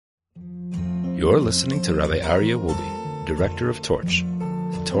You're listening to Rabbi Aryeh Wolbe, Director of Torch,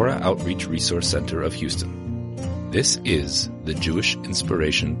 the Torah Outreach Resource Center of Houston. This is the Jewish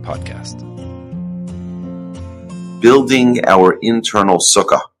Inspiration Podcast. Building our internal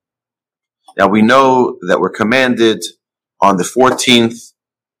sukkah. Now we know that we're commanded on the 14th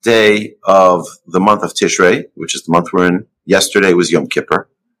day of the month of Tishrei, which is the month we're in. Yesterday was Yom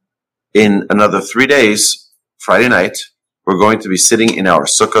Kippur. In another 3 days, Friday night, we're going to be sitting in our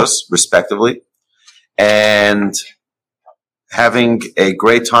sukkahs, respectively, and having a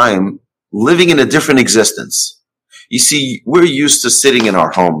great time living in a different existence. You see, we're used to sitting in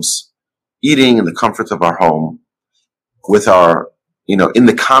our homes, eating in the comfort of our home, with our, in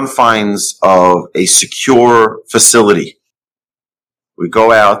the confines of a secure facility. We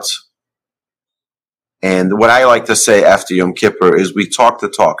go out, and what I like to say after Yom Kippur is we talk the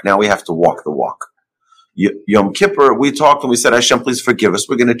talk. Now we have to walk the walk. Yom Kippur, we talked and we said, Hashem, please forgive us.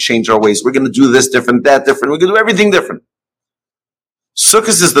 We're going to change our ways. We're going to do this different, that different. We're going to do everything different. Sukkot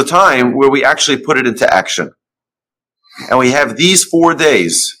is the time where we actually put it into action. And we have these 4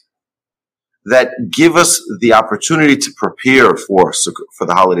 days that give us the opportunity to prepare for Sukkot, for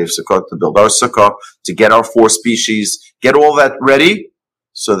the holiday of Sukkot, to build our Sukkah, to get our 4 species, get all that ready,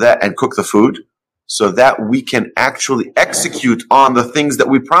 and cook the food, so that we can actually execute on the things that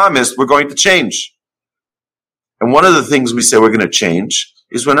we promised we're going to change. And one of the things we say we're going to change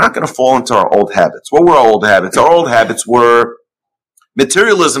is we're not going to fall into our old habits. What were our old habits? Our old habits were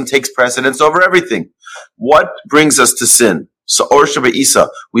materialism takes precedence over everything. What brings us to sin? So Orsha Be'isa,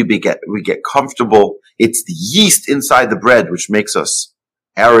 we get comfortable. It's the yeast inside the bread which makes us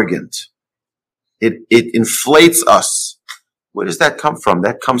arrogant. It inflates us. Where does that come from?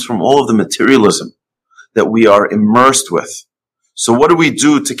 That comes from all of the materialism that we are immersed with. So what do we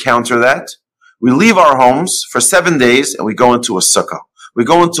do to counter that? We leave our homes for 7 days and we go into a sukkah. We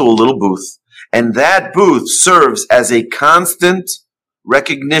go into a little booth, and that booth serves as a constant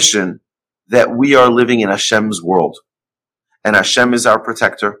recognition that we are living in Hashem's world. And Hashem is our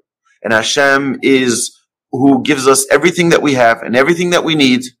protector. And Hashem is who gives us everything that we have and everything that we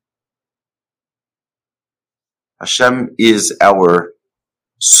need. Hashem is our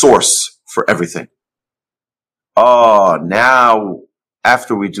source for everything. Oh, now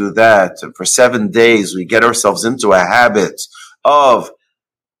after we do that, and for 7 days, we get ourselves into a habit of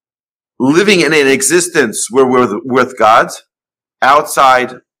living in an existence where we're with God.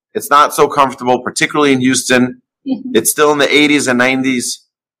 Outside, it's not so comfortable, particularly in Houston. It's still in the 80s and 90s,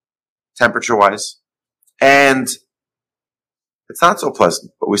 temperature-wise. And it's not so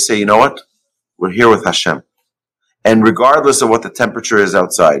pleasant. But we say, you know what? We're here with Hashem. And regardless of what the temperature is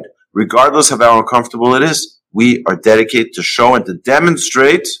outside, regardless of how uncomfortable it is, we are dedicated to show and to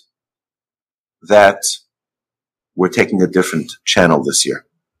demonstrate that we're taking a different channel this year.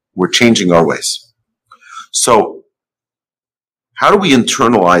 We're changing our ways. So, how do we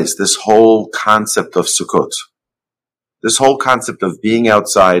internalize this whole concept of Sukkot? This whole concept of being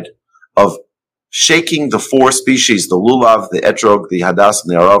outside, of shaking the 4 species, the Lulav, the Etrog, the Hadass,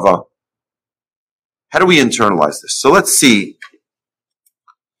 and the Arava. How do we internalize this? So let's see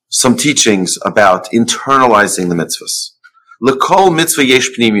some teachings about internalizing the mitzvahs. L'kol mitzvah yesh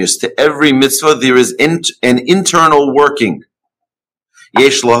pnimius. To every mitzvah there is an internal working.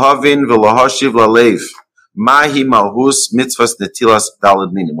 Yesh lahavin v'lahashiv lalev. Mahi malhus mitzvahs netilas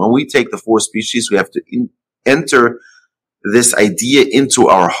dalad minim. When we take the 4 species, we have to enter this idea into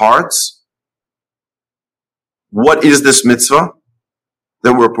our hearts. What is this mitzvah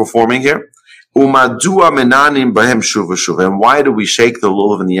that we're performing here? Umadua menanim bahem shuv v'shuv. And why do we shake the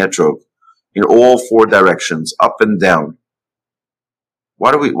lulav and the etrog in all 4 directions, up and down?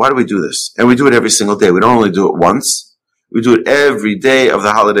 Why do we do this? And we do it every single day. We don't only do it once. We do it every day of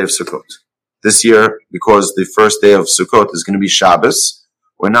the holiday of Sukkot. This year, because the first day of Sukkot is going to be Shabbos,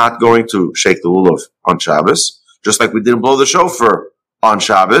 we're not going to shake the lulav on Shabbos, just like we didn't blow the shofar on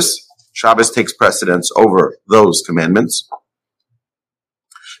Shabbos. Shabbos takes precedence over those commandments.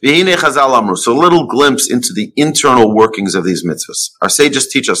 So a little glimpse into the internal workings of these mitzvahs. Our sages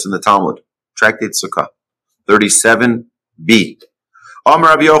teach us in the Talmud, Tractate Sukkah, 37b. Amar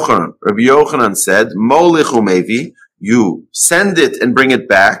Rabbi Yochanan. Rabbi Yochanan said, Molichu mevi, you send it and bring it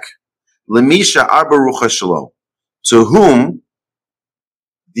back. Lemisha arbarucha shelo, to whom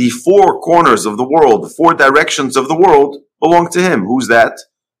the 4 corners of the world, the 4 directions of the world belong to him. Who's that?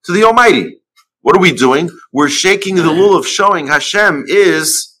 To the Almighty. What are we doing? We're shaking the lulav, showing Hashem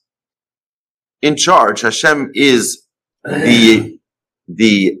is in charge. Hashem is the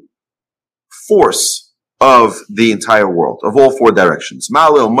force of the entire world, of all 4 directions.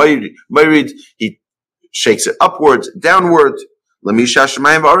 Ma'alel, Mayrid, he shakes it upward, downward. To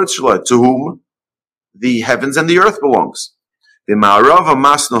whom? the heavens and the earth belongs. The Ma'arava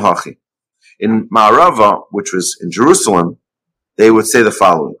Masnuhachi. In Ma'arava, which was in Jerusalem, they would say the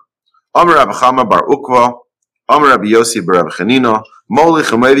following. Amar Rabbi Chama bar Ukva, Amar Rabbi Yossi bar Rabbi Chanina, Moli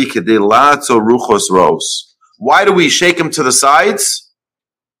Chamevi Kedei Latzo Ruchos Ros. Why do we shake him to the sides?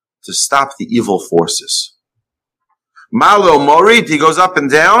 To stop the evil forces. Malo Morid, he goes up and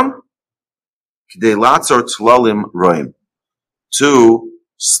down. Kedei Latzo Tlalim Roim. To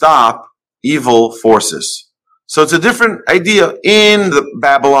stop evil forces. So it's a different idea. In the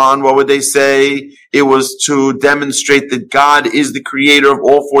Babylon, what would they say? It was to demonstrate that God is the creator of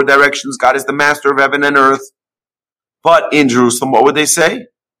all four directions. God is the master of heaven and earth. But in Jerusalem, what would they say?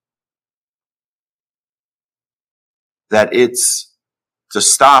 That it's to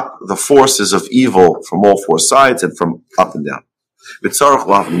stop the forces of evil from all four sides and from up and down. B'tzarech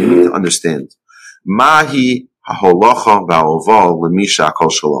Lulav, you need to understand. Mahi ha'holacha va'oval l'misha kol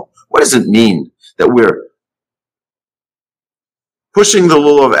shalom. What does it mean that we're pushing the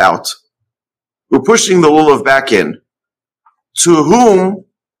lulav out? We're pushing the lulav back in. To whom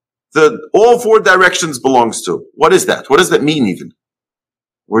all four directions belongs to. What is that? What does that mean even?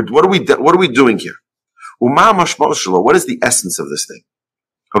 What are we doing here? What is the essence of this thing?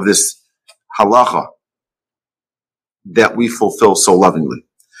 Of this halacha that we fulfill so lovingly?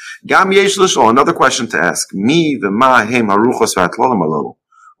 Another question to ask.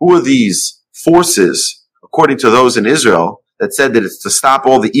 Who are these forces, according to those in Israel, that said that it's to stop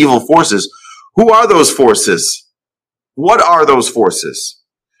all the evil forces? Who are those forces? What are those forces?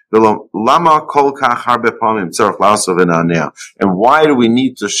 And why do we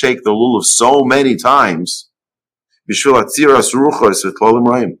need to shake the lulav so many times? To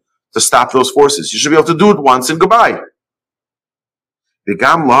stop those forces. You should be able to do it once and goodbye. And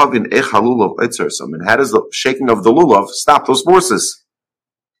how does the shaking of the lulav stop those forces?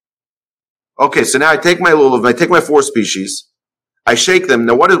 Okay, so now I take my lulav, I take my four species, I shake them.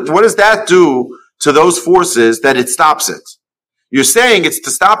 Now what does that do to those forces that it stops it? You're saying it's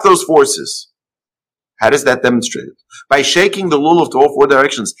to stop those forces. How does that demonstrate it? By shaking the lulav to all four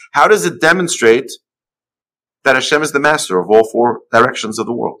directions, how does it demonstrate that Hashem is the master of all four directions of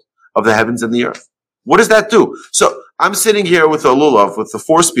the world, of the heavens and the earth? What does that do? So I'm sitting here with a lulav, with the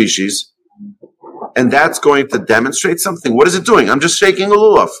four species, and that's going to demonstrate something. What is it doing? I'm just shaking a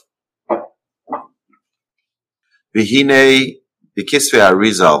lulav. V'hinei b'kisvei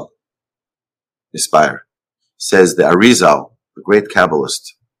Arizal, Inspire, says the Arizal, the great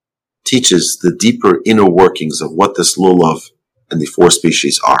Kabbalist, teaches the deeper inner workings of what this lulav and the four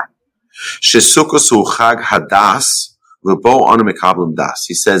species are. Shesukosu chag hadas v'bo anu mekablim das.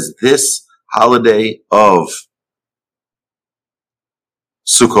 He says this holiday of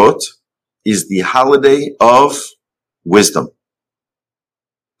Sukkot is the holiday of wisdom,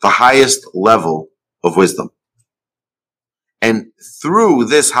 the highest level of wisdom. And through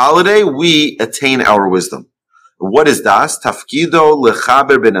this holiday, we attain our wisdom. What is das? Tafkido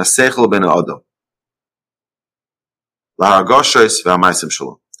lechaber ben asechel ben ha'adam. Lahargoshes v'hamaisim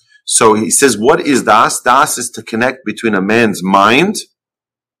shalom. So he says, what is das? Das is to connect between a man's mind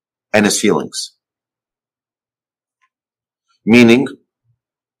and his feelings. Meaning,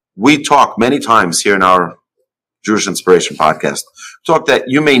 we talk many times here in our Jewish Inspiration podcast, talk that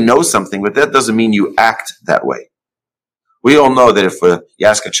you may know something, but that doesn't mean you act that way. We all know that if you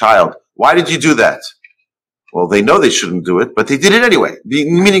ask a child, why did you do that? Well, they know they shouldn't do it, but they did it anyway.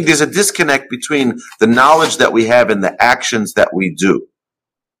 Meaning there's a disconnect between the knowledge that we have and the actions that we do.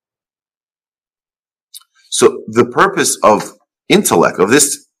 So the purpose of intellect, of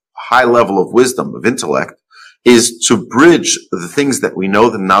this high level of wisdom, of intellect, is to bridge the things that we know,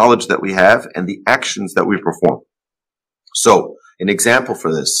 the knowledge that we have, and the actions that we perform. So an example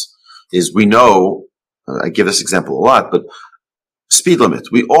for this is we know, I give this example a lot, but speed limit.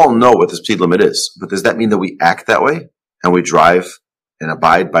 We all know what the speed limit is, but does that mean that we act that way and we drive and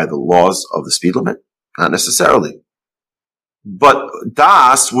abide by the laws of the speed limit? Not necessarily. But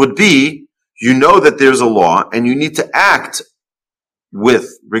das would be, you know that there's a law and you need to act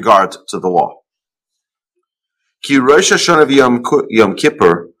with regard to the law. Ki Rosh Hashanah Yom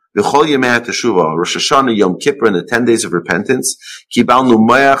Kippur, v'chol yemei HaTeshuvah, Rosh Hashanah Yom Kippur, and the 10 days of repentance, kibalnu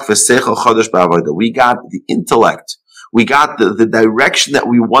moach v'seichel chodesh ba'avodah. We got the intellect. We got the direction that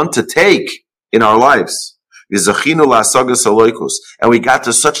we want to take in our lives. V'zachinu la'asagas aloikus. And we got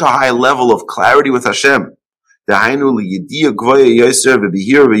to such a high level of clarity with Hashem. Da'hainu li'yediyah gvoya yoser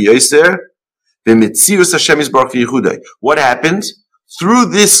v'bihir v'yoser v'metzius Hashem yisbarach v'yichudai. What happened?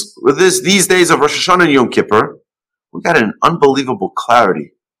 Through these days of Rosh Hashanah and Yom Kippur, we got an unbelievable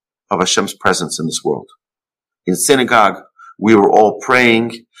clarity of Hashem's presence in this world. In synagogue, we were all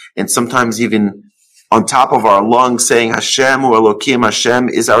praying, and sometimes even on top of our lungs saying Hashem or Elokim, Hashem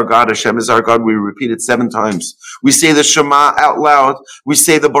is our God, Hashem is our God. We repeat it 7 times. We say the Shema out loud. We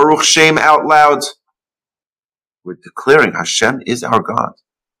say the Baruch Shem out loud. We're declaring Hashem is our God.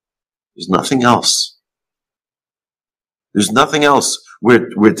 There's nothing else. There's nothing else.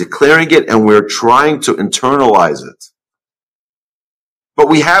 We're declaring it and we're trying to internalize it. But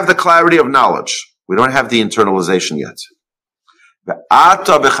we have the clarity of knowledge. We don't have the internalization yet.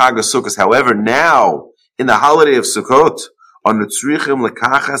 However, now, in the holiday of Sukkot,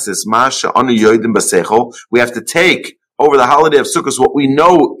 we have to take over the holiday of Sukkot what we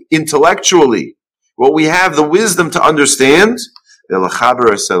know intellectually, what we have the wisdom to understand,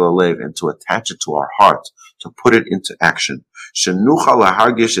 and to attach it to our heart, to put it into action.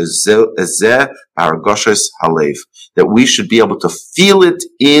 That we should be able to feel it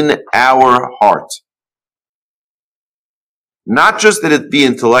in our heart. Not just that it be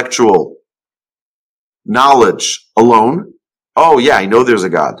intellectual knowledge alone. Oh yeah, I know there's a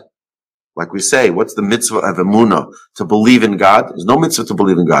God. Like we say, what's the mitzvah of emunah? To believe in God? There's no mitzvah to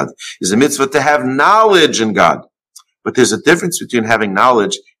believe in God. There's a mitzvah to have knowledge in God. But there's a difference between having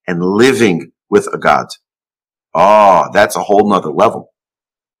knowledge and living with a God. Oh, that's a whole nother level.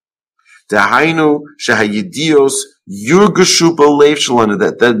 That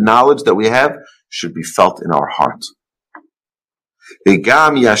the knowledge that we have should be felt in our heart. And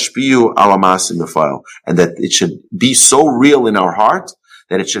that it should be so real in our heart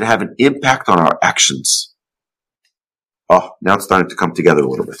that it should have an impact on our actions. Oh, now it's starting to come together a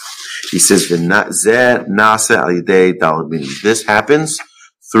little bit. He says, this happens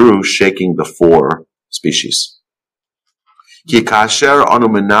through shaking the 4 species. When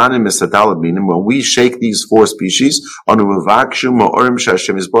we shake these 4 species, what are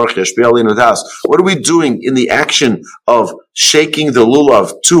we doing in the action of shaking the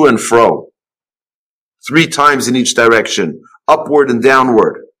lulav to and fro? 3 times in each direction, upward and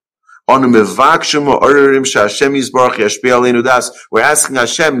downward. We're asking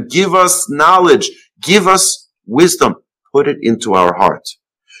Hashem, give us knowledge, give us wisdom, put it into our heart.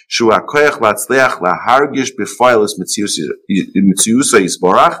 What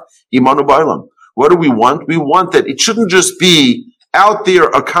do we want? We want that it shouldn't just be out there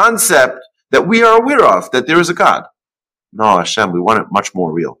a concept that we are aware of, that there is a God. No, Hashem, we want it much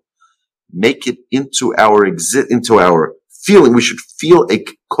more real. Make it into our feeling. We should feel a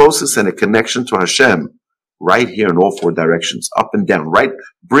closeness and a connection to Hashem right here in all 4 directions, up and down, right?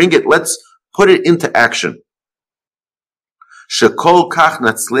 Bring it, let's put it into action. To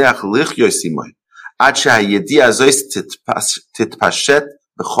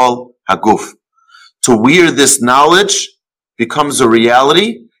where this knowledge becomes a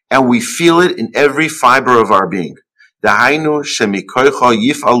reality and we feel it in every fiber of our being. That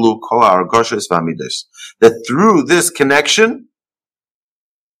through this connection,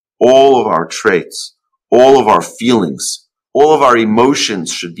 all of our traits, all of our feelings, all of our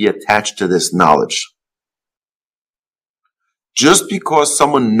emotions should be attached to this knowledge. Just because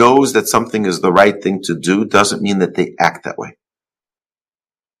someone knows that something is the right thing to do doesn't mean that they act that way.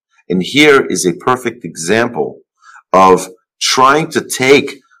 And here is a perfect example of trying to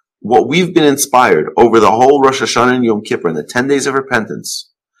take what we've been inspired over the whole Rosh Hashanah and Yom Kippur and the 10 days of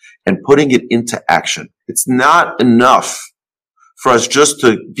repentance and putting it into action. It's not enough for us just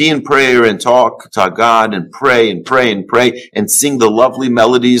to be in prayer and talk to God and pray and pray and pray and sing the lovely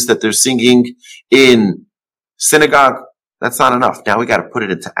melodies that they're singing in synagogue. That's not enough. Now we got to put it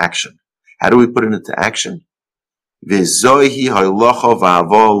into action. How do we put it into action? This is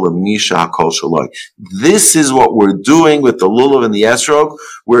what we're doing with the lulav and the esrog.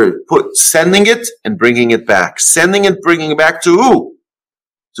 We're sending it and bringing it back. Sending it, bringing it back to who?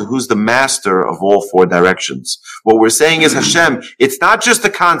 To who's the master of all 4 directions. What we're saying is, Hashem, it's not just a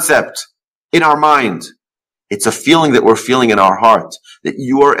concept in our mind. It's a feeling that we're feeling in our heart, that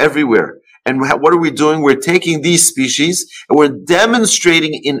you are everywhere. And what are we doing? We're taking these species and we're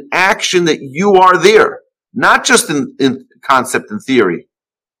demonstrating in action that you are there. Not just in concept and theory,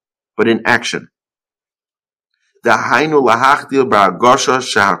 but in action. That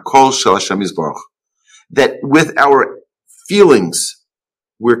with our feelings,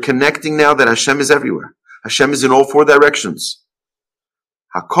 we're connecting now that Hashem is everywhere. Hashem is in all 4 directions.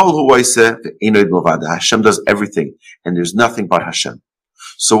 Hashem does everything, and there's nothing but Hashem.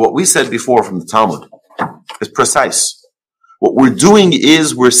 So what we said before from the Talmud is precise. What we're doing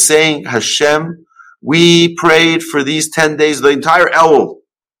is we're saying, Hashem, we prayed for these 10 days, the entire Elul,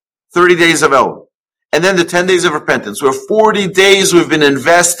 30 days of Elul, and then the 10 days of repentance, where 40 days we've been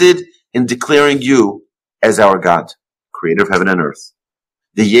invested in declaring you as our God, creator of heaven and earth.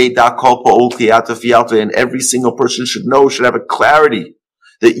 The Yeda Kol Pa'ul Chiyata Fialta, and every single person should know, should have a clarity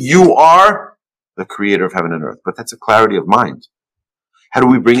that you are the creator of heaven and earth. But that's a clarity of mind. How do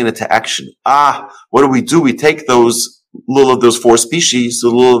we bring it into action? What do? We take those lulav, those four species, the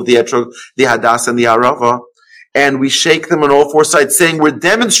lulav, the etrog, the hadas, and the arava, and we shake them on all four sides, saying we're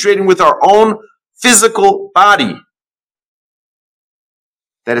demonstrating with our own physical body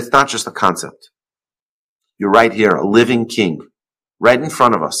that it's not just a concept. You're right here, a living king, right in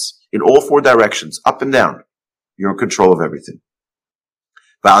front of us, in all four directions, up and down. You're in control of everything.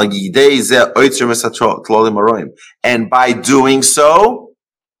 And by doing so,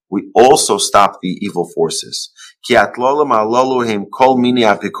 we also stop the evil forces.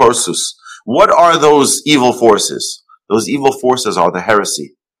 What are those evil forces? Those evil forces are the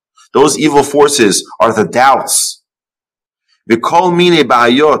heresy. Those evil forces are the doubts.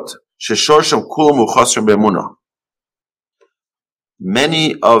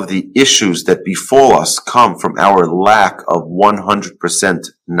 Many of the issues that befall us come from our lack of 100%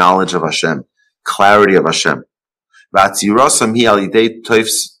 knowledge of Hashem, clarity of Hashem. The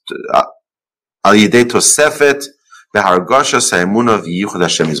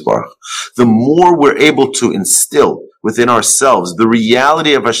more we're able to instill within ourselves the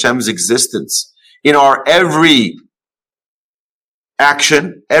reality of Hashem's existence in our every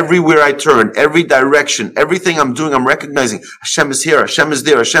action, everywhere I turn, every direction, everything I'm doing, I'm recognizing Hashem is here, Hashem is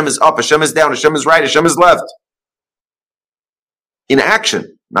there, Hashem is up, Hashem is down, Hashem is right, Hashem is left. In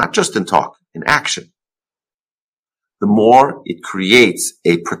action, not just in talk, in action. The more it creates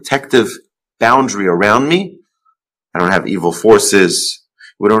a protective boundary around me, I don't have evil forces.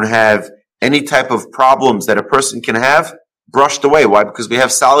 We don't have any type of problems that a person can have brushed away. Why? Because we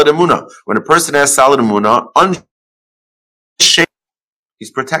have solid emunah. When a person has solid emunah, unshaken,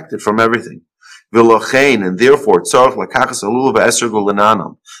 he's protected from everything. And therefore,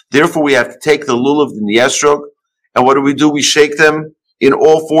 therefore we have to take the lulav and the esrog, and what do? We shake them in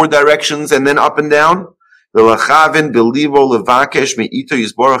all four directions and then up and down. What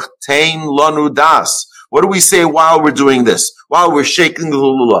do we say while we're doing this? While we're shaking the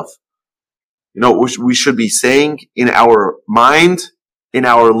lulav? You know what we should be saying in our mind, in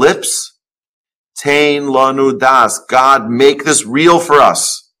our lips? Tain lanu das. God, make this real for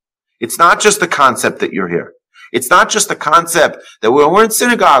us. It's not just the concept that you're here. It's not just the concept that when we're in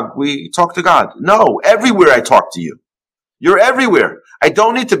synagogue, we talk to God. No, everywhere I talk to you. You're everywhere. I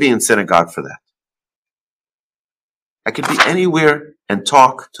don't need to be in synagogue for that. I could be anywhere and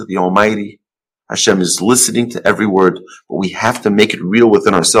talk to the Almighty. Hashem is listening to every word, but we have to make it real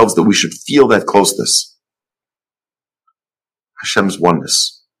within ourselves that we should feel that closeness. Hashem's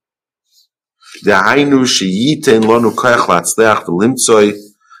oneness. So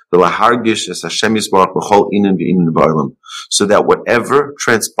that whatever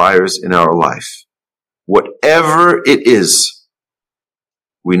transpires in our life, whatever it is,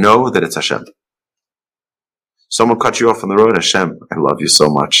 we know that it's Hashem. Someone cut you off on the road, Hashem, I love you so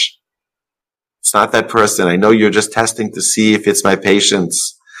much. It's not that person. I know you're just testing to see if it's my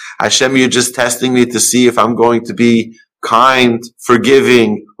patience. Hashem, you're just testing me to see if I'm going to be kind,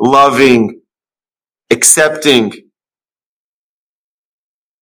 forgiving, loving, accepting.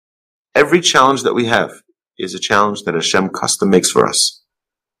 Every challenge that we have is a challenge that Hashem custom makes for us.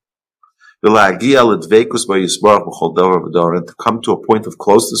 And to come to a point of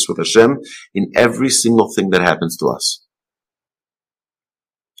closeness with Hashem in every single thing that happens to us.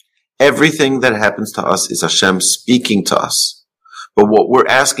 Everything that happens to us is Hashem speaking to us. But what we're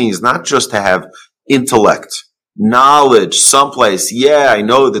asking is not just to have intellect, knowledge, someplace. Yeah, I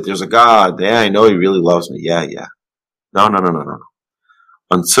know that there's a God. Yeah, I know He really loves me. Yeah. No.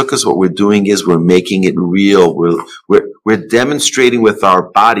 On Sukkot, what we're doing is we're making it real. We're demonstrating with our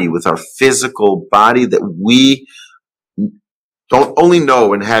body, with our physical body, that we don't only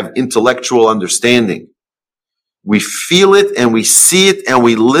know and have intellectual understanding. We feel it and we see it and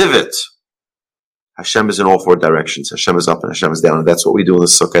we live it. Hashem is in all four directions. Hashem is up and Hashem is down. And that's what we do in the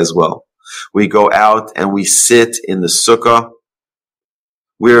sukkah as well. We go out and we sit in the sukkah.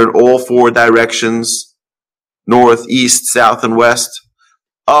 We're in all four directions. North, east, south, and west.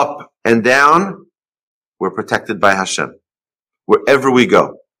 Up and down. We're protected by Hashem. Wherever we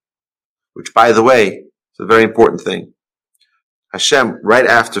go. Which, by the way, is a very important thing. Hashem, right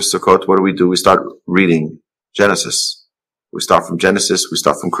after Sukkot, what do? We start reading Genesis. We start from Genesis. We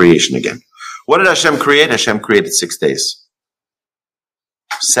start from creation again. What did Hashem create? Hashem created 6 days.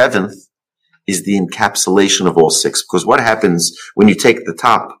 7th is the encapsulation of all 6. Because what happens when you take the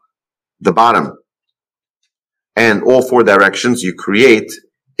top, the bottom, and all 4 directions, you create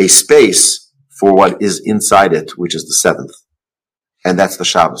a space for what is inside it, which is the 7th. And that's the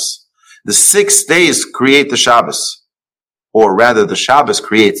Shabbos. The 6 days create the Shabbos. Or rather, the Shabbos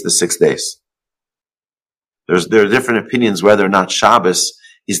creates the 6 days. There are different opinions whether or not Shabbos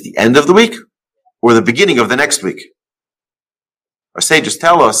is the end of the week or the beginning of the next week. Our sages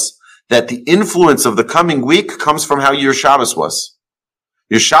tell us that the influence of the coming week comes from how your Shabbos was.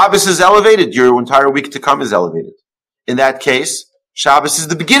 Your Shabbos is elevated, your entire week to come is elevated. In that case, Shabbos is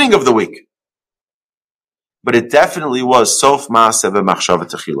the beginning of the week. But it definitely was Sof Ma'aseh B'Machshava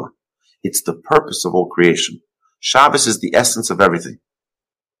Techila. It's the purpose of all creation. Shabbos is the essence of everything.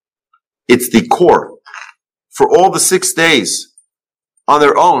 It's the core. For all the 6 days on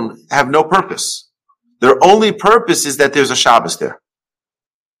their own have no purpose. Their only purpose is that there's a Shabbos there.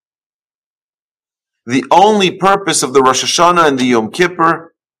 The only purpose of the Rosh Hashanah and the Yom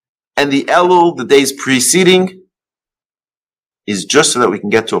Kippur and the Elul, the days preceding, is just so that we can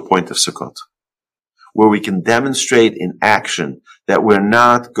get to a point of Sukkot, where we can demonstrate in action that we're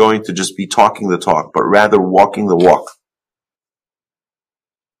not going to just be talking the talk, but rather walking the walk.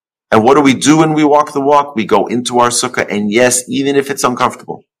 And what do we do when we walk the walk? We go into our sukkah, and yes, even if it's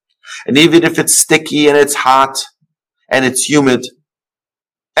uncomfortable, and even if it's sticky and it's hot, and it's humid,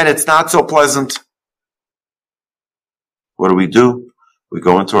 and it's not so pleasant, what do? We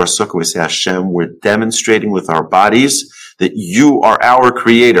go into our sukkah, we say, Hashem, we're demonstrating with our bodies that you are our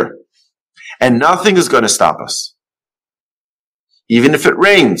creator. And nothing is going to stop us. Even if it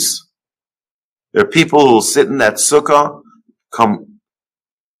rains. There are people who will sit in that sukkah, come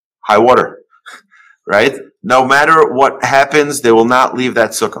high water, right? No matter what happens, they will not leave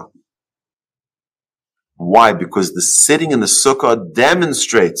that sukkah. Why? Because the sitting in the sukkah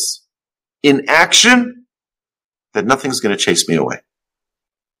demonstrates in action that nothing's going to chase me away.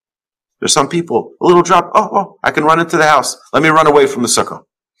 There's some people, a little drop, I can run into the house. Let me run away from the sukkah.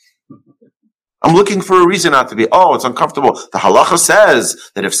 I'm looking for a reason not to be. It's uncomfortable. The halacha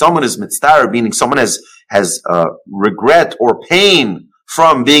says that if someone is mitzvah, meaning someone has regret or pain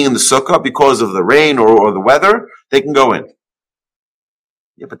from being in the sukkah because of the rain or the weather, they can go in.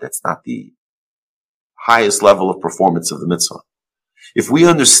 Yeah, but that's not the highest level of performance of the mitzvah. If we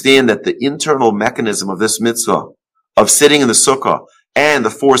understand that the internal mechanism of this mitzvah, of sitting in the sukkah, and the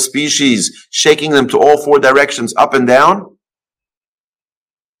 4 species, shaking them to all 4 directions, up and down,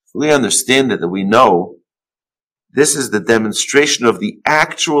 we understand it, that we know this is the demonstration of the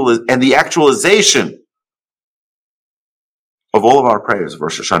actualization of all of our prayers of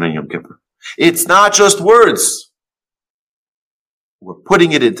Rosh Hashanah and Yom Kippur. It's not just words. We're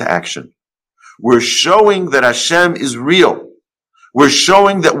putting it into action. We're showing that Hashem is real. We're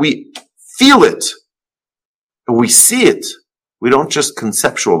showing that we feel it. And we see it. We don't just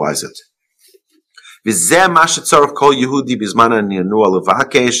conceptualize it. Says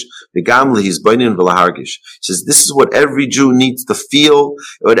this is what every Jew needs to feel,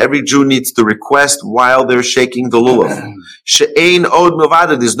 what every Jew needs to request while they're shaking the lulav. She'ein od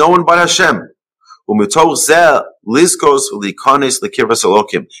milvado, there's no one but Hashem.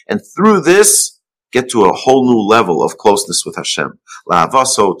 And through this, get to a whole new level of closeness with Hashem.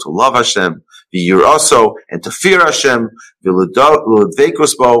 La'avaso, to love Hashem, v'yiraso, and to fear Hashem,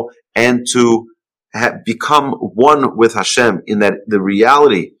 v'ledvekos, and to become one with Hashem, in that the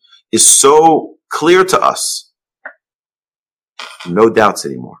reality is so clear to us. No doubts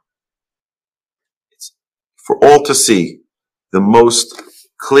anymore. It's for all to see, the most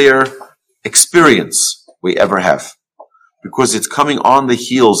clear experience we ever have. Because it's coming on the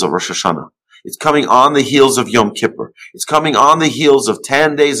heels of Rosh Hashanah. It's coming on the heels of Yom Kippur. It's coming on the heels of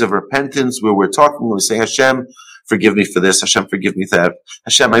 10 days of repentance where we're talking, we say, Hashem, forgive me for this. Hashem, forgive me for that.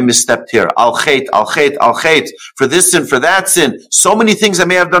 Hashem, I misstepped here. Al chait. For this sin, for that sin. So many things I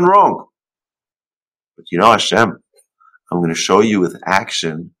may have done wrong. But Hashem, I'm going to show you with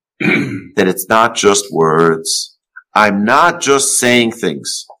action that it's not just words. I'm not just saying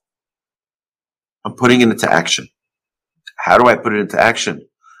things. I'm putting it into action. How do I put it into action?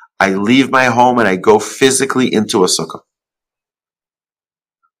 I leave my home and I go physically into a sukkah.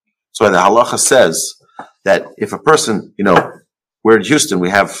 So the halacha says that if a person, we're in Houston,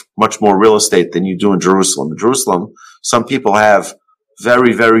 we have much more real estate than you do in Jerusalem. In Jerusalem, some people have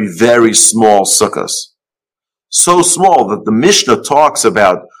very, very, very small sukkahs. So small that the Mishnah talks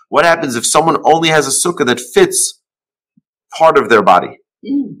about what happens if someone only has a sukkah that fits part of their body.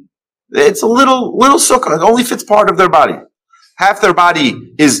 It's a little sukkah. It only fits part of their body. Half their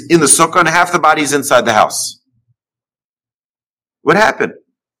body is in the sukkah and half the body is inside the house. What happened?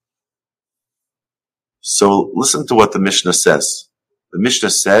 So listen to what the Mishnah says. The Mishnah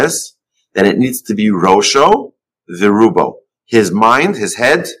says that it needs to be Rosho Virubo. His mind, his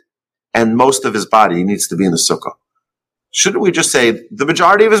head, and most of his body needs to be in the sukkah. Shouldn't we just say the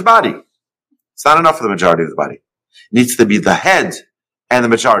majority of his body? It's not enough for the majority of the body. It needs to be the head and the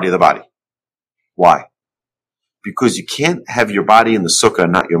majority of the body. Why? Because you can't have your body in the sukkah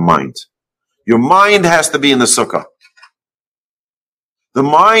and not your mind. Your mind has to be in the sukkah. The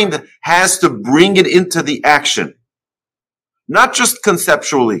mind has to bring it into the action. Not just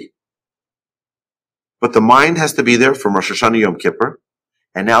conceptually. But the mind has to be there for Rosh Hashanah Yom Kippur.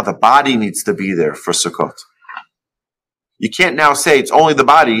 And now the body needs to be there for Sukkot. You can't now say it's only the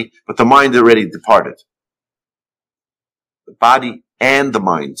body, but the mind already departed. The body and the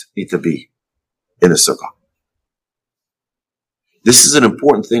mind need to be in the Sukkah. This is an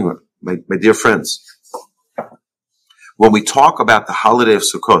important thing, my dear friends. When we talk about the holiday of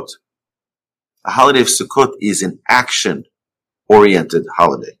Sukkot, the holiday of Sukkot is an action-oriented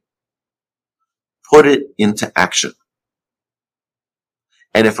holiday. Put it into action.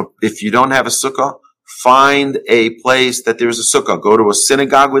 And if you don't have a sukkah, find a place that there's a sukkah. Go to a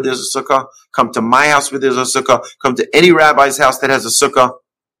synagogue where there's a sukkah. Come to my house where there's a sukkah. Come to any rabbi's house that has a sukkah.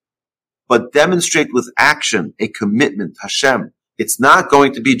 But demonstrate with action a commitment, Hashem. It's not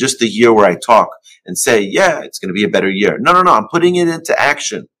going to be just a year where I talk and say, yeah, it's going to be a better year. No. I'm putting it into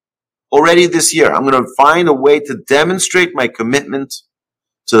action. Already this year, I'm going to find a way to demonstrate my commitment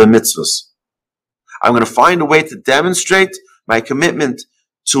to the mitzvahs. I'm going to find a way to demonstrate my commitment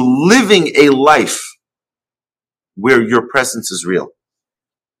to living a life where your presence is real.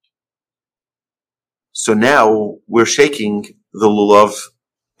 So now we're shaking the lulav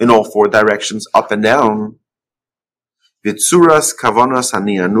in all four directions, up and down. Vitzuras kavanas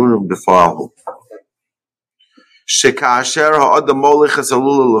hanianunum b'fa'ahu. Shekasher ha'adam molech es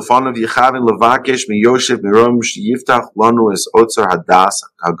alula lefanav yichavin levakesh miyoshev mirom sheyiftach lanu es otzar hadas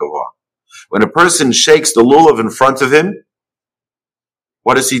hagavah. When a person shakes the lulav in front of him,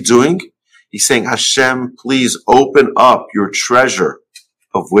 what is he doing? He's saying, Hashem, please open up your treasure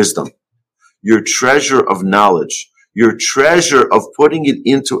of wisdom, your treasure of knowledge, your treasure of putting it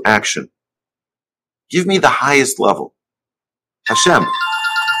into action. Give me the highest level. Hashem.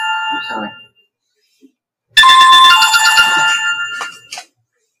 I'm sorry.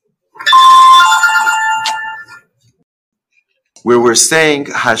 Where we're saying,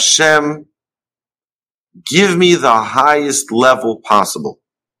 Hashem, give me the highest level possible.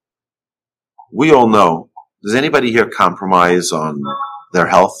 We all know, does anybody here compromise on their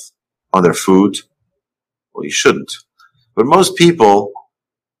health, on their food? Well, you shouldn't. But most people,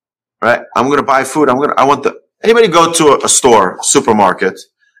 right, I'm going to buy food, anybody go to a store, supermarket,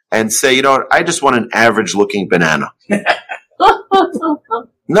 and say, you know what, I just want an average looking banana.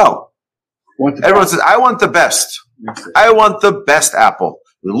 No. Everyone says, I want the best. I want the best apple.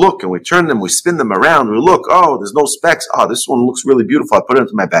 We look and we turn them, we spin them around, we look, oh, there's no specks. Oh, this one looks really beautiful. I put it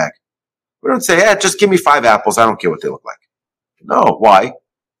into my bag. We don't say, just give me 5 apples. I don't care what they look like. No, why?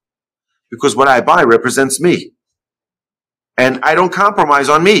 Because what I buy represents me. And I don't compromise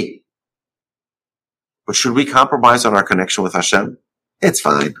on me. But should we compromise on our connection with Hashem? It's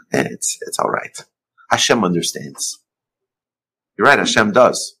fine. It's all right. Hashem understands. You're right, Hashem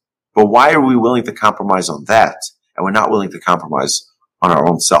does. But why are we willing to compromise on that, and we're not willing to compromise on our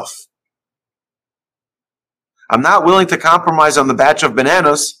own self? I'm not willing to compromise on the batch of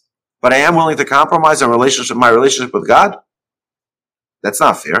bananas, but I am willing to compromise on my relationship with God? That's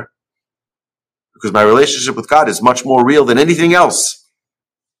not fair. Because my relationship with God is much more real than anything else.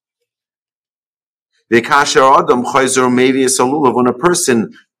 When a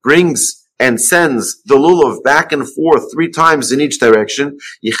person brings and sends the lulav back and forth 3 times in each direction,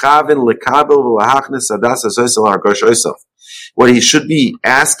 what he should be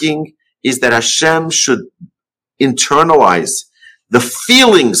asking is that Hashem should internalize the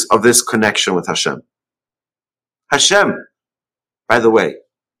feelings of this connection with Hashem. Hashem, by the way,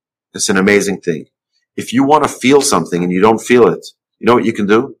 it's an amazing thing. If you want to feel something and you don't feel it, you know what you can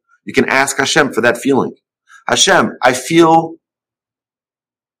do? You can ask Hashem for that feeling. Hashem, I feel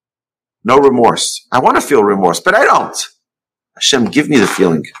no remorse. I want to feel remorse, but I don't. Hashem, give me the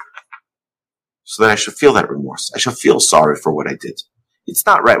feeling so that I should feel that remorse. I should feel sorry for what I did. It's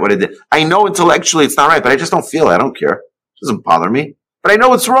not right what I did. I know intellectually it's not right, but I just don't feel it. I don't care. It doesn't bother me. But I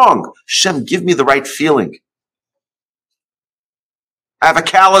know it's wrong. Hashem, give me the right feeling. I have a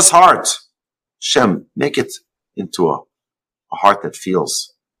callous heart. Hashem, make it into a heart that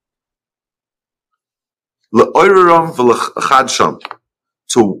feels.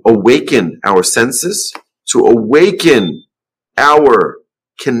 To awaken our senses, to awaken our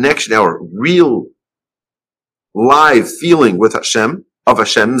connection, our real live feeling with Hashem, of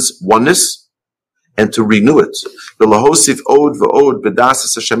Hashem's oneness, and to renew it. And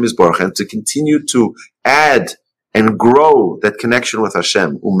to continue to add and grow that connection with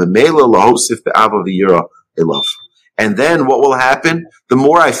Hashem. And then what will happen? The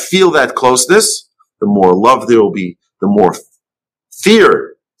more I feel that closeness, the more love there will be, the more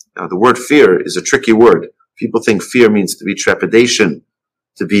fear. Now, the word fear is a tricky word. People think fear means to be trepidation,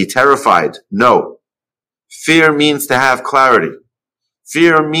 to be terrified. No. Fear means to have clarity.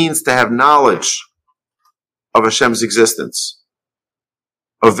 Fear means to have knowledge of Hashem's existence.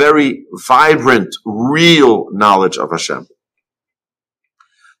 A very vibrant, real knowledge of Hashem.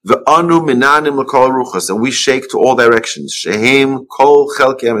 Ve'anu minanim l'kol ruchas, and we shake to all directions. Shehem kol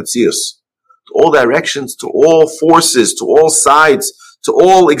chelkei hametzius, to all directions, to all forces, to all sides, to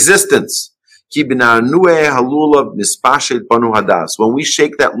all existence. Ki b'na'anue halulav mispashet banu hadas. When we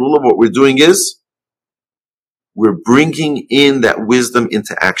shake that lulav, what we're doing is we're bringing in that wisdom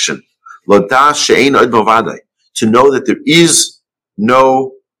into action. Lodas she'ein od milvadai, to know that there is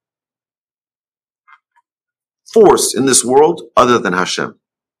no force in this world other than Hashem.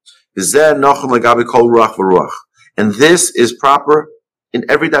 And this is proper in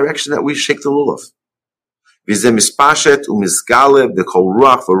every direction that we shake the lulav.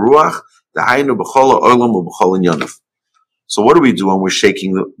 So what do we do when we're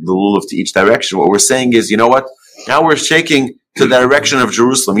shaking the lulav to each direction? What we're saying is, you know what? Now we're shaking to the direction of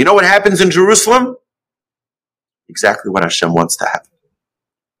Jerusalem. You know what happens in Jerusalem? Exactly what Hashem wants to happen.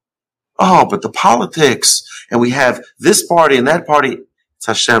 Oh, but the politics, and we have this party and that party. It's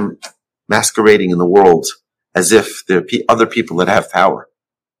Hashem masquerading in the world as if there are other people that have power.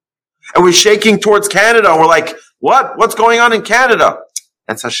 And we're shaking towards Canada, and we're like, what? What's going on in Canada?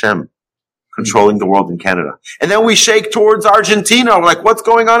 That's Hashem controlling the world in Canada. And then we shake towards Argentina. We're like, what's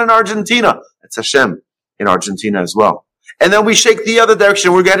going on in Argentina? That's Hashem in Argentina as well. And then we shake the other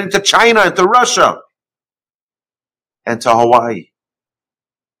direction. We're getting to China and to Russia and to Hawaii.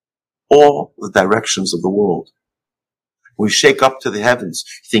 All the directions of the world. We shake up to the heavens.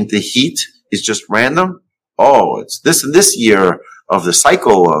 You think the heat is just random? Oh, it's this and this year of the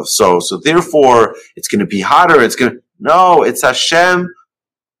cycle of so therefore it's going to be hotter. No, it's Hashem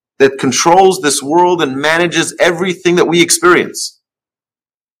that controls this world and manages everything that we experience.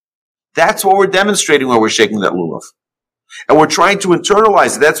 That's what we're demonstrating when we're shaking that lulav. And we're trying to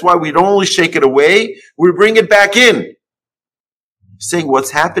internalize it. That's why we don't only shake it away, we bring it back in. Saying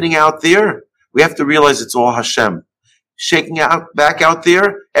what's happening out there, we have to realize it's all Hashem. Shaking back out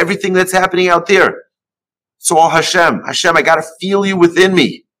there, everything that's happening out there, it's all Hashem. Hashem, I got to feel you within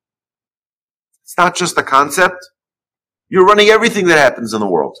me. It's not just a concept. You're running everything that happens in the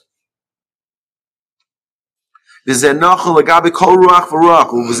world. Everything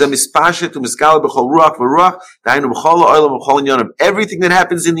that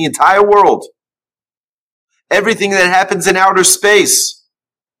happens in the entire world. Everything that happens in outer space.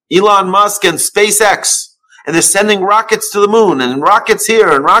 Elon Musk and SpaceX. And they're sending rockets to the moon and rockets here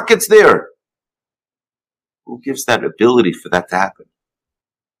and rockets there. Who gives that ability for that to happen?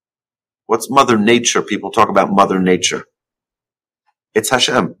 What's Mother Nature? People talk about Mother Nature. It's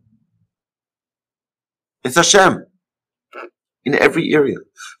Hashem. It's Hashem. In every area.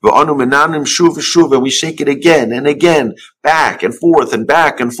 And we shake it again and again, back and forth and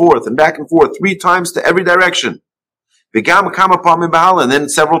back and forth and back and forth, 3 times to every direction. And then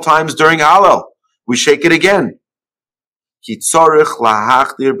several times during Hallel, we shake it again. Because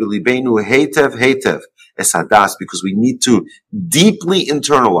we need to deeply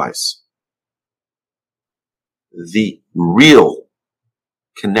internalize the real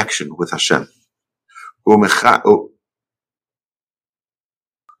connection with Hashem.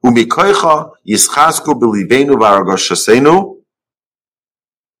 Umikoicha yischazku b'libeinu v'aragoshaseinu.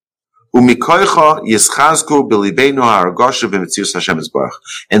 Umikoicha yischazku b'libeinu ha'aragosha b'metzius Hashem Yisbarach.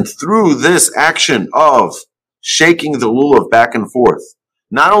 And through this action of shaking the lulav back and forth,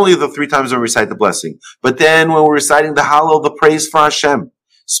 not only the 3 times when we recite the blessing, but then when we're reciting the Hallel, the praise for Hashem,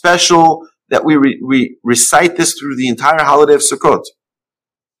 special that we recite this through the entire holiday of Sukkot.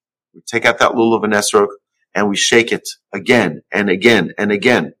 We take out that lulav and esrog, and we shake it again and again and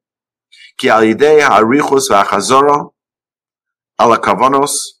again. Ki al yidei ha'arichus v'achazora ala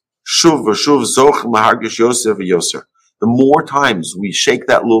kavanos shuv v'shuv zoch lahargish yoser v'yoser. The more times we shake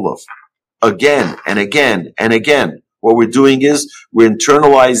that lulav again and again and again, what we're doing is we're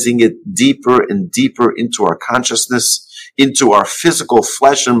internalizing it deeper and deeper into our consciousness, into our physical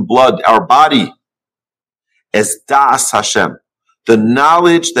flesh and blood, our body, as Das Hashem. The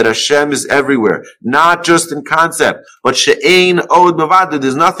knowledge that Hashem is everywhere, not just in concept, but she'ein od mevada,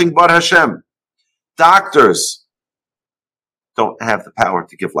 there's nothing but Hashem. Doctors don't have the power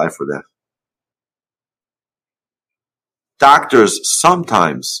to give life or death. Doctors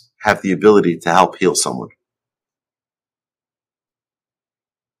sometimes have the ability to help heal someone.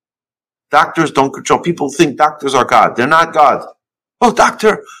 Doctors don't control. People think doctors are God. They're not God. Oh,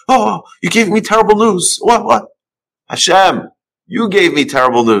 doctor. Oh, you gave me terrible news. What? Hashem, you gave me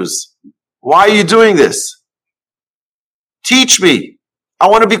terrible news. Why are you doing this? Teach me. I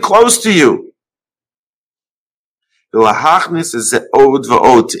want to be close to you. The lahachnis is od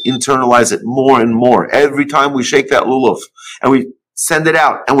va'od, to internalize it more and more. Every time we shake that lulav and we send it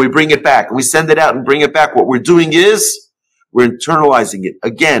out and we bring it back and we send it out and bring it back, what we're doing is we're internalizing it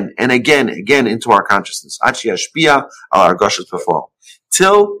again and again into our consciousness.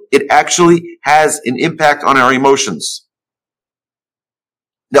 Till it actually has an impact on our emotions.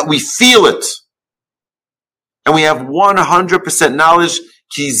 That we feel it. And we have 100% knowledge.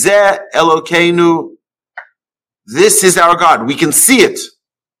 Kizeh Elokeinu. This is our God. We can see it.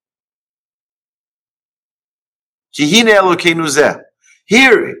 Kihine Elokeinu zeh.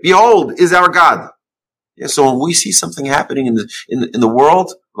 Here, behold, is our God. Yeah, so when we see something happening in the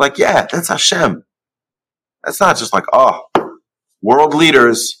world, we're like, yeah, that's Hashem. That's not just like, oh, world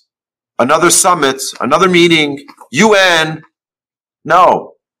leaders, another summit, another meeting, UN.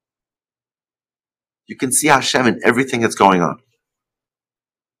 No. You can see Hashem in everything that's going on.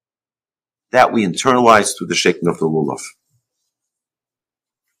 That we internalize through the shaking of the lulav.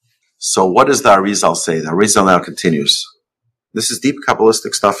 So what does the Arizal say? The Arizal now continues. This is deep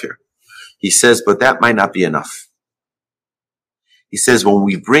Kabbalistic stuff here. He says, but that might not be enough. He says, when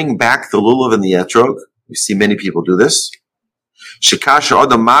we bring back the lulav and the etrog, you see many people do this. Shekasha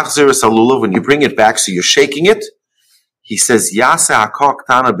adam machzir lulav, when you bring it back, so you're shaking it. He says, Yasa hakok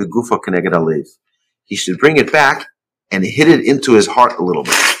tana begufa keneged alev. He should bring it back and hit it into his heart a little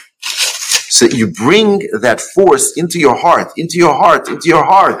bit. So you bring that force into your heart, into your heart, into your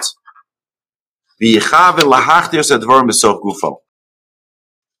heart. You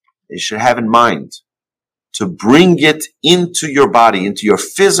should have in mind to bring it into your body, into your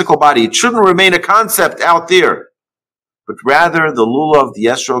physical body. It shouldn't remain a concept out there, but rather the lulav, the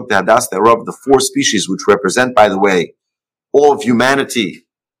esrog, the hadas, the arav, the four species, which represent, by the way, all of humanity,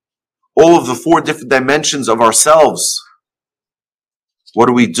 all of the four different dimensions of ourselves. What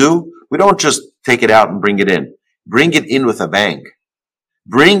do? We don't just take it out and bring it in. Bring it in with a bang.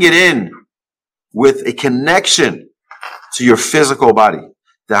 Bring it in with a connection to your physical body.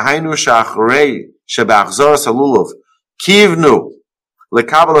 Dahainu sha'achrei sheba'achzoras halulav kivnu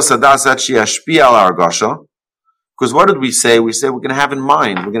lekabbalas hadas at sheyashpia al hargasha. Because what did we say? We said we're going to have in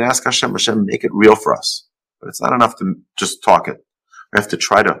mind. We're going to ask Hashem, make it real for us. But it's not enough to just talk it. We have to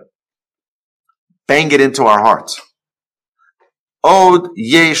try to bang it into our heart. Od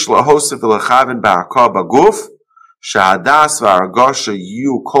yesh lahosef v'lechavin ba'akah b'guf sha'adas v'argasha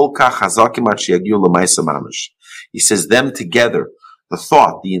yu kol kach chazakim ad sheyagiu l'maisa mamash. He says them together, the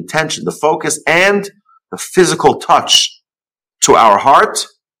thought, the intention, the focus, and the physical touch to our heart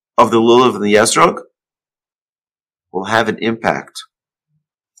of the lulav and the esrog will have an impact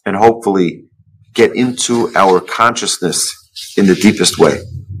and hopefully get into our consciousness in the deepest way.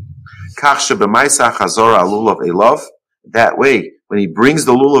 Kach sheb'maisa chazora alulav elav. That way, when he brings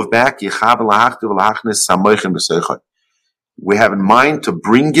the lulav back, we have in mind to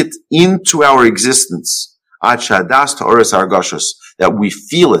bring it into our existence, that we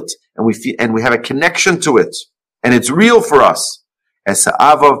feel it and we have a connection to it, and it's real for us. That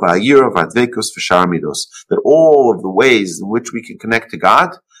all of the ways in which we can connect to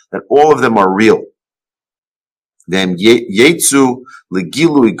God, that all of them are real. That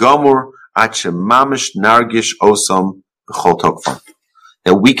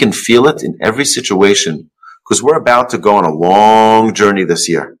we can feel it in every situation, because we're about to go on a long journey this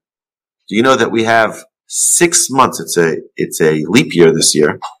year. Do you know that we have 6 months? It's a leap year this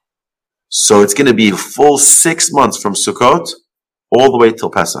year, so it's going to be a full 6 months from Sukkot all the way till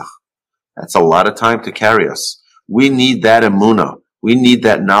Pesach. That's a lot of time to carry us. We need that emunah. We need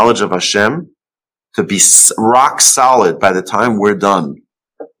that knowledge of Hashem to be rock solid by the time we're done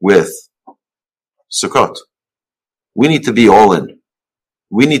with Sukkot. We need to be all in.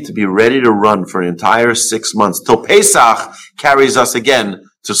 We need to be ready to run for an entire 6 months till Pesach carries us again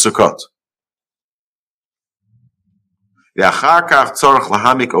to Sukkot. So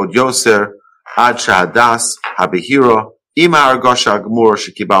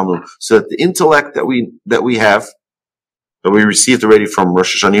that the intellect that we have, that we received already from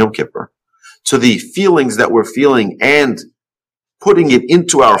Rosh Hashanah Yom Kippur, to the feelings that we're feeling and putting it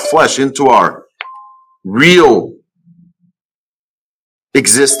into our flesh, into our real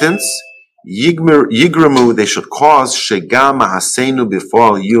existence, yigramu, they should cause shegam mahasenu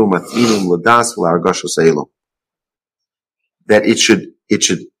before you matinum ladas v'largashu seilo. That it should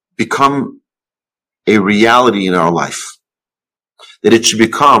become a reality in our life. That it should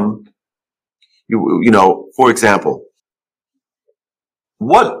become For example,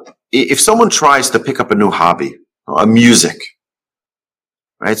 what if someone tries to pick up a new hobby, a music,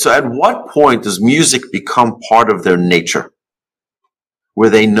 right? So at what point does music become part of their nature? Where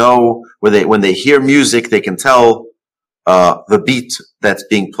they know, when they hear music, they can tell the beat that's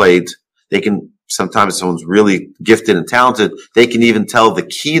being played. They can, sometimes someone's really gifted and talented, they can even tell the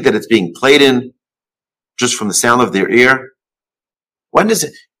key that it's being played in just from the sound of their ear. When does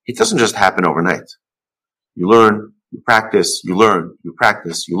it? It doesn't just happen overnight. You learn, you practice, you learn, you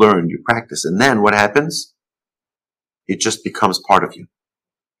practice, you learn, you practice. And then what happens? It just becomes part of you.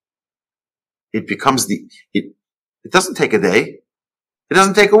 It becomes it doesn't take a day. It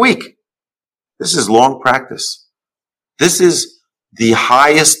doesn't take a week. This is long practice. This is the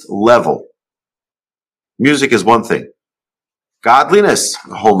highest level. Music is one thing. Godliness,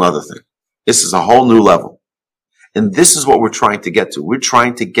 a whole nother thing. This is a whole new level. And this is what we're trying to get to. We're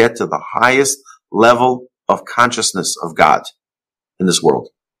trying to get to the highest level of consciousness of God in this world.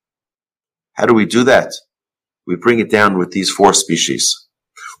 How do we do that? We bring it down with these 4 species.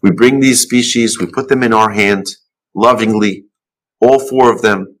 We bring these species, we put them in our hand lovingly, all 4 of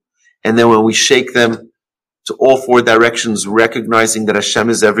them, and then when we shake them to all 4 directions, recognizing that Hashem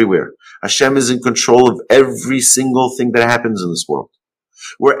is everywhere. Hashem is in control of every single thing that happens in this world.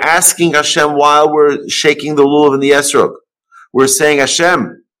 We're asking Hashem while we're shaking the lulav and the esrog. We're saying,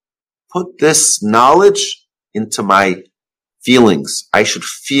 Hashem, put this knowledge into my feelings. I should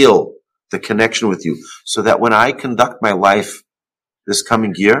feel the connection with you so that when I conduct my life this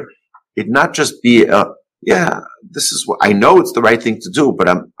coming year, it not just be this is what I know it's the right thing to do, but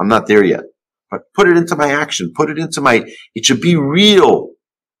I'm not there yet. But put it into my action. It should be real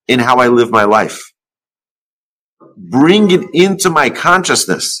in how I live my life. Bring it into my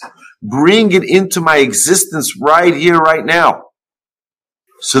consciousness. Bring it into my existence right here, right now.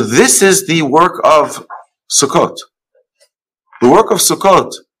 So this is the work of Sukkot. The work of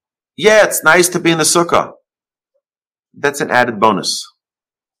Sukkot. Yeah, it's nice to be in the sukkah. That's an added bonus.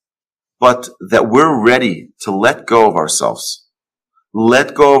 But that we're ready to let go of ourselves.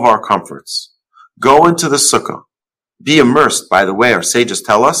 Let go of our comforts. Go into the sukkah. Be immersed. By the way, our sages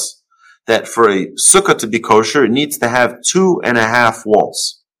tell us that for a sukkah to be kosher, it needs to have 2.5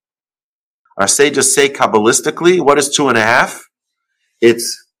 walls. Our sages say Kabbalistically, what is 2.5?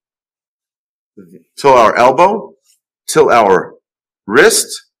 It's till our elbow, till our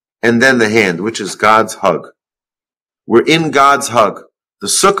wrist, and then the hand, which is God's hug. We're in God's hug. The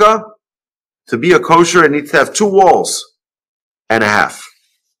sukkah, to be a kosher, it needs to have 2 walls and a half.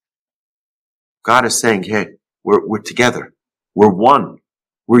 God is saying, hey, we're together. We're one.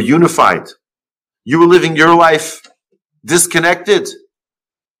 We're unified. You were living your life disconnected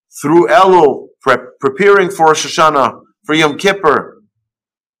through Elul, preparing for Rosh Hashanah, for Yom Kippur.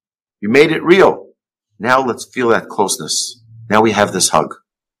 You made it real. Now let's feel that closeness. Now we have this hug.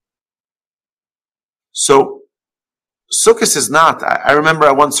 So, Sukkot is not, I remember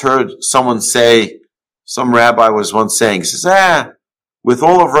I once heard someone say, some rabbi was once saying, he says, with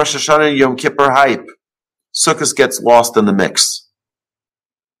all of Rosh Hashanah and Yom Kippur hype, Sukkot gets lost in the mix.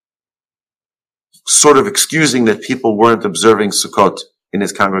 Sort of excusing that people weren't observing Sukkot in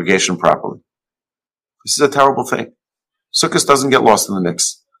his congregation properly. This is a terrible thing. Sukkot doesn't get lost in the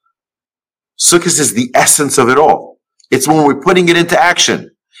mix. Sukkot is the essence of it all. It's when we're putting it into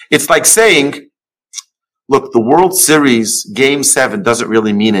action. It's like saying, look, the World Series Game 7 doesn't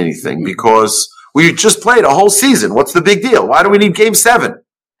really mean anything because we just played a whole season. What's the big deal? Why do we need Game 7?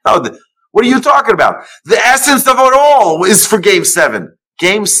 No, what are you talking about? The essence of it all is for Game 7.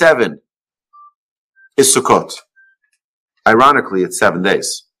 Game 7 is Sukkot. Ironically, it's 7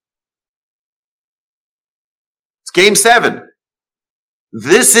 days. It's Game 7.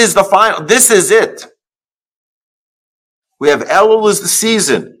 This is the final. This is it. We have Elul is the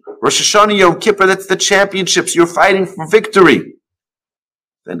season. Rosh Hashanah, Yom Kippur, that's the championships. You're fighting for victory.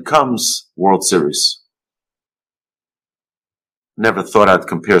 Then comes World Series. Never thought I'd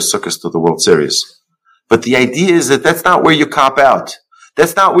compare Sukkot to the World Series. But the idea is that that's not where you cop out.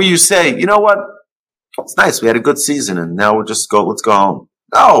 That's not where you say, you know what? It's nice. We had a good season and now let's go home.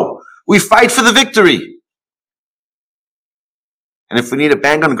 No, we fight for the victory. And if we need to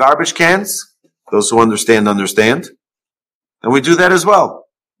bang on garbage cans, those who understand, and we do that as well.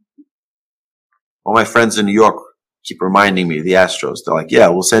 All my friends in New York keep reminding me, the Astros, they're like, yeah,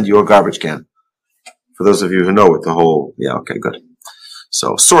 we'll send you a garbage can. For those of you who know it, okay, good.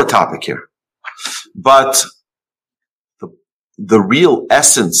 So, sore topic here. But the real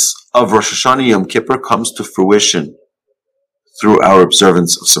essence of Rosh Hashanah Yom Kippur comes to fruition through our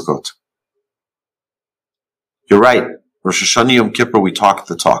observance of Sukkot. You're right. Rosh Hashanah Yom Kippur, we talk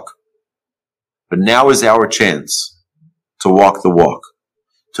the talk. But now is our chance to walk the walk,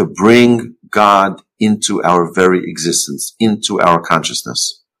 to bring God into our very existence, into our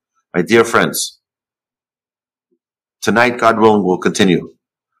consciousness. My dear friends, tonight, God willing, we'll continue.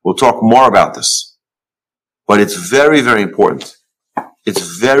 We'll talk more about this. But it's very, very important.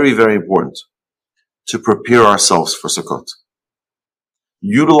 It's very, very important to prepare ourselves for Sukkot.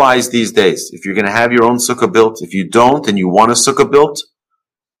 Utilize these days. If you're going to have your own sukkah built, if you don't and you want a sukkah built,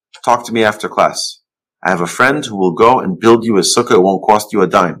 talk to me after class. I have a friend who will go and build you a sukkah. It won't cost you a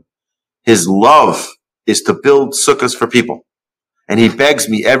dime. His love is to build sukkahs for people. And he begs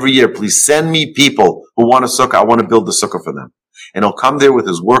me every year, please send me people who want a sukkah. I want to build a sukkah for them. And he'll come there with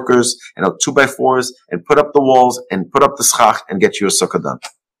his workers and he'll 2x4s and put up the walls and put up the schach and get you a sukkah done.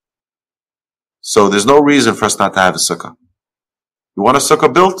 So there's no reason for us not to have a sukkah. You want a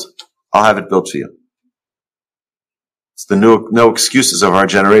sukkah built? I'll have it built for you. It's the no excuses of our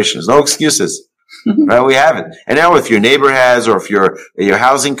generation. There's no excuses. Right? We have it. And now if your neighbor has, or if your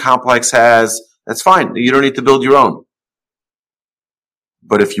housing complex has, that's fine. You don't need to build your own.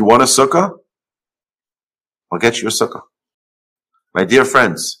 But if you want a sukkah, I'll get you a sukkah. My dear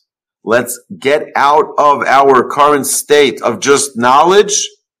friends, let's get out of our current state of just knowledge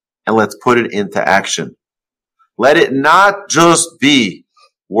and let's put it into action. Let it not just be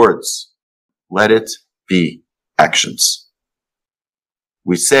words. Let it be actions.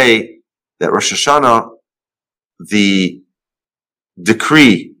 We say that Rosh Hashanah, the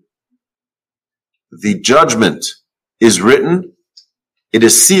decree, the judgment is written, it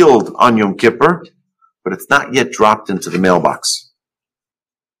is sealed on Yom Kippur, but it's not yet dropped into the mailbox.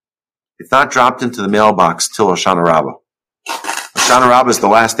 It's not dropped into the mailbox till Hoshana Rabbah. Hoshana Rabbah is the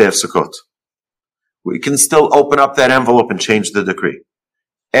last day of Sukkot. We can still open up that envelope and change the decree.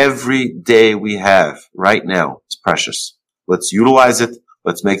 Every day we have right now is precious. Let's utilize it.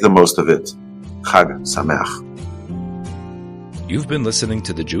 Let's make the most of it. Chag Sameach. You've been listening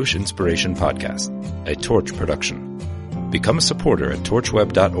to the Jewish Inspiration Podcast, a Torch production. Become a supporter at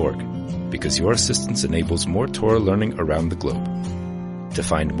torchweb.org because your assistance enables more Torah learning around the globe. To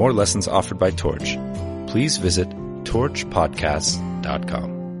find more lessons offered by Torch, please visit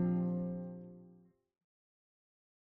torchpodcasts.com.